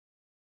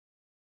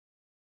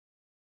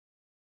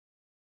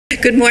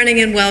Good morning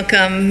and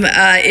welcome.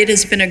 It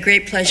has been a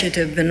great pleasure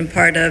to have been a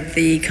part of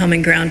the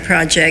Common Ground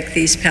project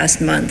these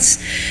past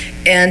months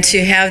and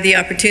to have the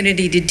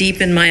opportunity to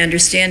deepen my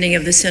understanding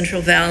of the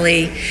Central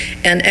Valley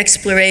and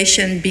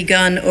exploration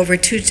begun over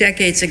 2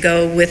 decades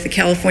ago with the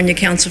California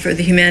Council for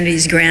the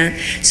Humanities grant.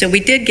 So we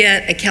did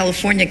get a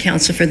California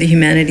Council for the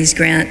Humanities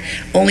grant,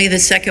 only the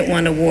second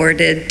one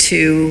awarded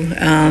to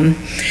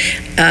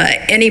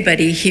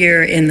anybody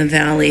here in the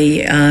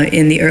Valley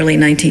in the early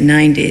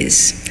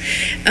 1990s.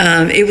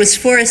 It was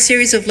for a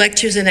series of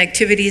lectures and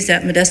activities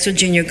at Modesto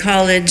Jr.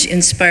 College,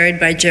 inspired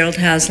by Gerald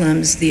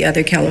Haslam's The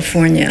Other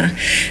California.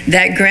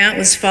 That grant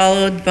was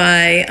followed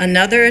by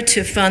another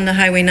to fund the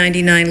Highway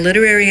 99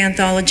 literary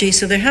anthology.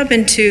 So there have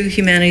been 2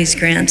 humanities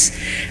grants,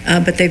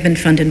 but they've been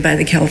funded by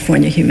the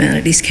California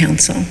Humanities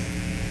Council.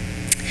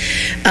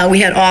 We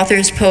had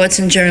authors, poets,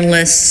 and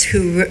journalists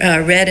who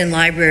read in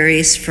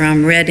libraries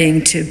from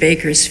Reading to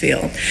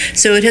Bakersfield.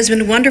 So it has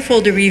been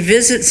wonderful to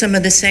revisit some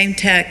of the same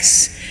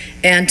texts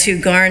and to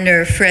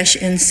garner fresh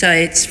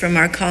insights from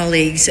our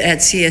colleagues at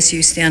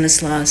CSU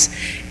Stanislaus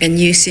and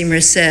UC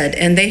Merced,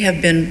 and they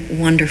have been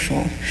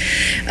wonderful.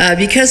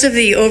 Because of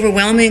the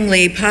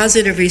overwhelmingly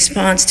positive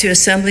response to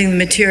assembling the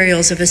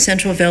materials of a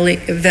Central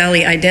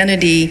Valley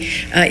identity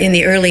in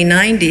the early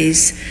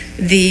 90s,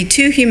 the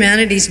 2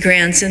 humanities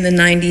grants in the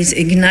 90s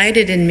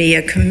ignited in me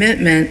a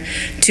commitment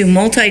to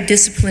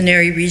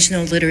multidisciplinary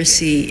regional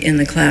literacy in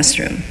the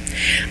classroom.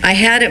 I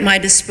had at my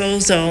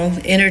disposal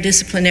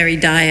interdisciplinary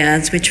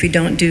dyads, which we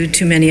don't do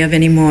too many of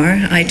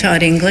anymore. I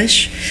taught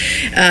English,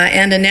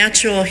 and a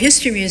natural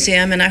history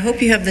museum, and I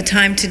hope you have the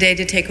time today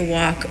to take a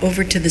walk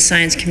over to the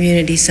Science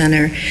Community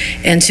Center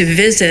and to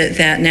visit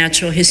that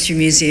natural history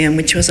museum,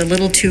 which was a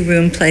little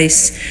 2-room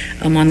place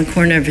on the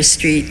corner of a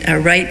street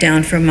right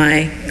down from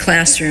my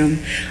classroom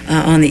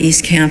on the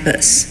East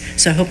Campus.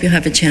 So I hope you'll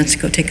have a chance to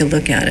go take a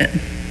look at it.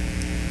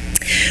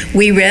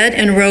 We read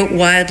and wrote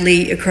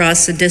widely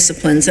across the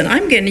disciplines, and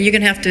you're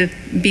going to have to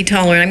be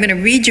tolerant. I'm going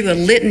to read you a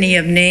litany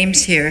of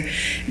names here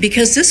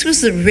because this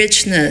was the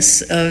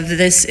richness of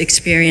this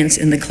experience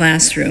in the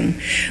classroom.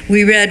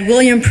 We read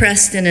William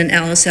Preston and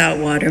Alice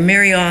Outwater,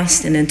 Mary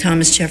Austin and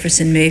Thomas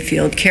Jefferson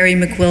Mayfield, Carrie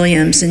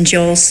McWilliams and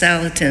Joel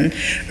Salatin,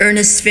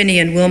 Ernest Finney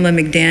and Wilma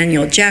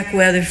McDaniel, Jack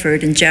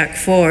Weatherford and Jack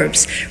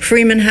Forbes,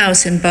 Freeman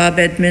House and Bob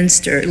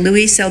Edminster,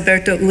 Luis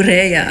Alberto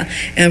Urrea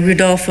and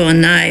Rudolfo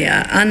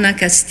Anaya, Ana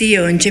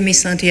Castillo and Jimmy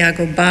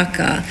Santiago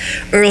Baca,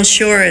 Earl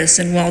Shorris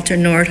and Walter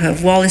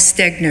Nordhoff, Wallace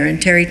Stegner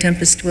and Terry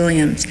Tempest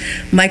Williams,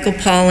 Michael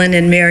Pollan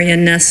and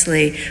Marion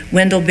Nestle,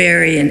 Wendell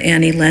Berry and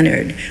Annie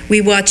Leonard.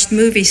 We watched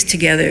movies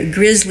together,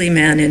 Grizzly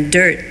Man in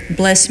Dirt,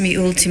 Bless Me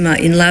Ultima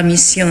in La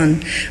Mission,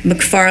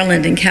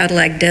 McFarland in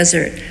Cadillac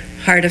Desert,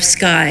 Heart of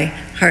Sky,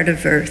 Heart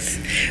of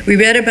Earth. We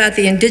read about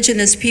the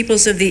indigenous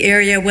peoples of the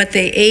area, what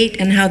they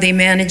ate and how they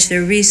managed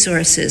their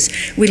resources.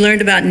 We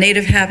learned about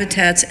native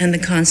habitats and the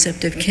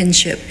concept of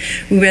kinship.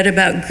 We read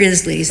about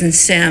grizzlies and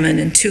salmon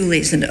and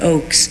tules and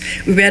oaks.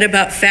 We read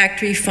about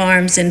factory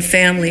farms and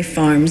family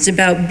farms,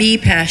 about bee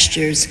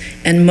pastures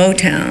and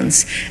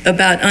motowns,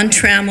 about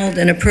untrammeled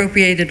and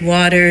appropriated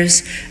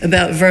waters,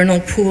 about vernal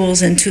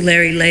pools and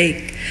Tulare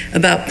Lake,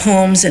 about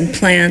poems and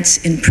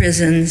plants in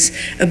prisons,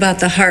 about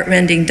the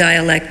heartrending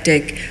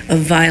dialectic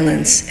of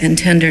violence and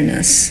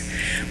tenderness.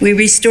 We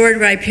restored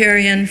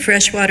riparian,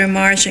 freshwater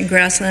marsh, and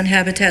grassland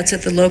habitats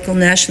at the local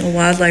national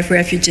wildlife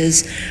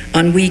refuges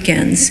on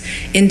weekends.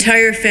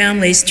 Entire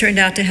families turned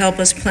out to help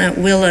us plant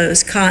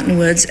willows,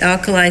 cottonwoods,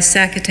 alkali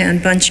saccatan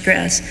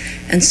bunchgrass,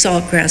 and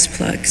saltgrass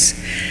plugs.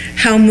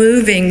 How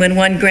moving when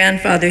one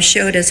grandfather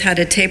showed us how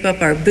to tape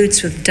up our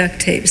boots with duct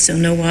tape so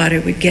no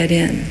water would get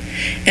in.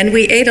 And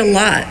we ate a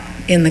lot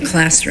in the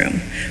classroom.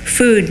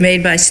 Food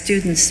made by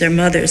students, their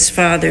mothers,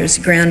 fathers,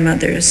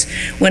 grandmothers.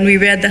 When we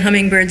read The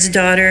Hummingbird's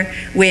Daughter,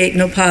 we ate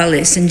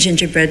nopales and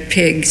gingerbread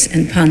pigs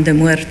and pan de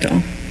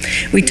muerto.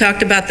 We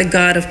talked about the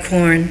God of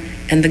corn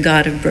and the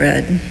God of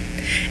bread.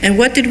 And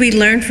what did we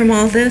learn from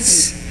all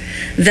this?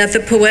 That the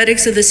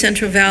poetics of the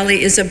Central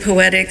Valley is a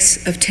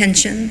poetics of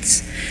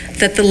tensions,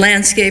 that the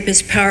landscape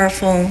is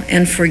powerful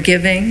and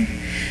forgiving.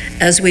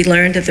 As we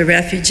learned at the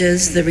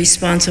refuges, the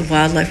response of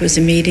wildlife was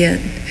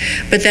immediate,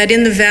 but that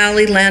in the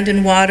valley, land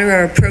and water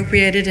are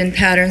appropriated in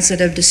patterns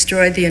that have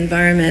destroyed the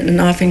environment and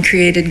often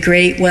created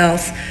great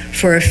wealth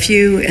for a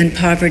few and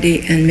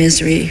poverty and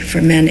misery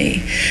for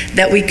many.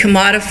 That we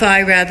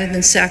commodify rather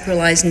than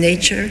sacralize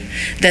nature,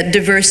 that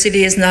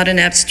diversity is not an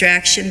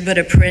abstraction but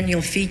a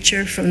perennial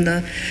feature from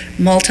the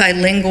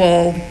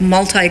multilingual,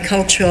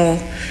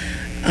 multicultural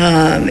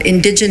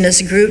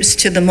indigenous groups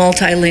to the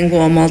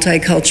multilingual,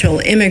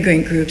 multicultural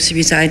immigrant groups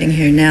residing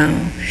here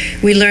now.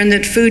 We learned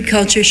that food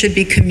culture should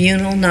be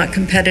communal, not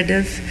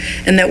competitive,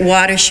 and that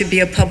water should be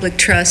a public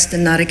trust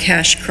and not a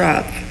cash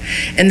crop,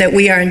 and that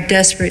we are in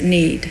desperate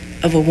need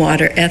of a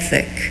water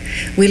ethic.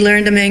 We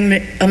learned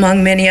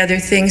among many other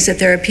things that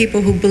there are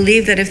people who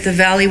believe that if the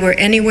valley were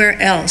anywhere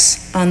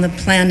else on the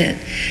planet,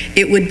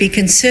 it would be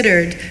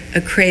considered a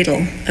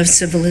cradle of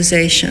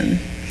civilization.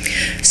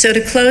 So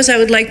to close, I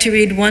would like to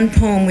read one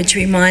poem which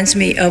reminds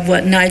me of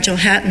what Nigel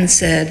Hatton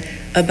said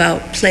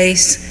about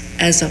place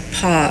as a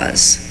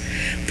pause.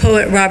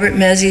 Poet Robert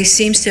Mezzi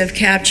seems to have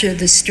captured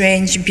the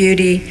strange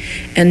beauty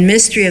and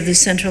mystery of the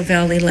Central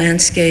Valley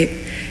landscape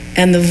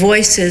and the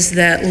voices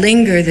that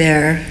linger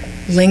there,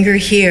 linger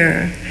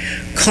here,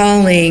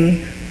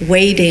 calling,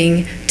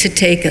 waiting to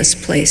take us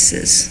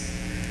places.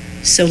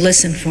 So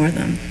listen for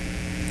them.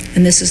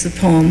 And this is the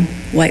poem,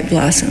 White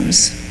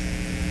Blossoms.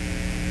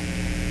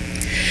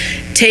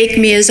 Take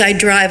me as I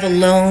drive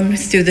alone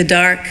through the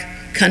dark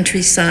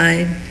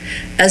countryside,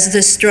 as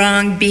the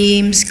strong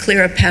beams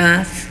clear a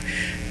path,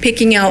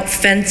 picking out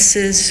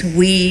fences,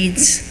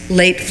 weeds,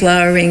 late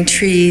flowering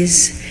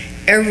trees,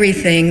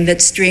 everything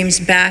that streams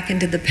back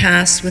into the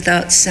past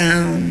without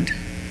sound.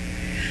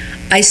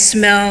 I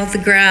smell the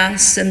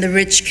grass and the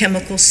rich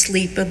chemical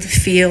sleep of the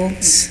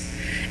fields.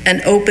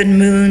 An open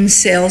moon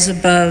sails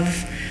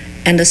above,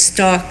 and a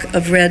stalk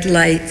of red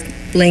light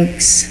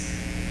blinks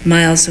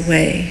miles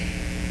away.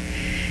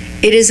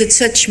 It is at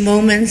such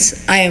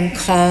moments I am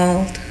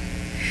called.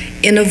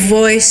 In a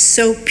voice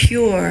so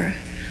pure,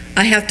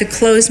 I have to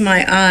close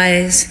my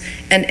eyes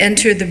and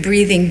enter the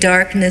breathing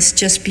darkness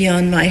just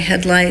beyond my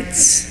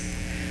headlights.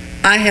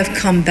 I have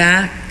come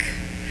back,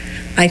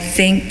 I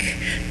think,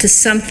 to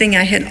something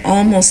I had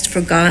almost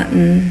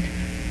forgotten,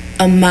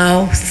 a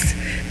mouth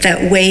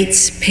that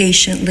waits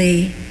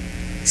patiently,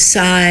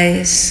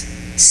 sighs,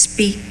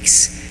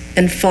 speaks,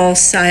 and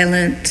falls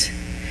silent.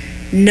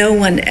 No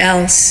one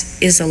else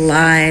is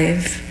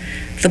alive.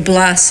 The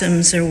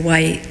blossoms are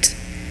white,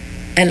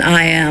 and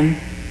I am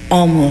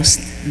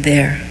almost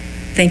there.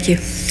 Thank you.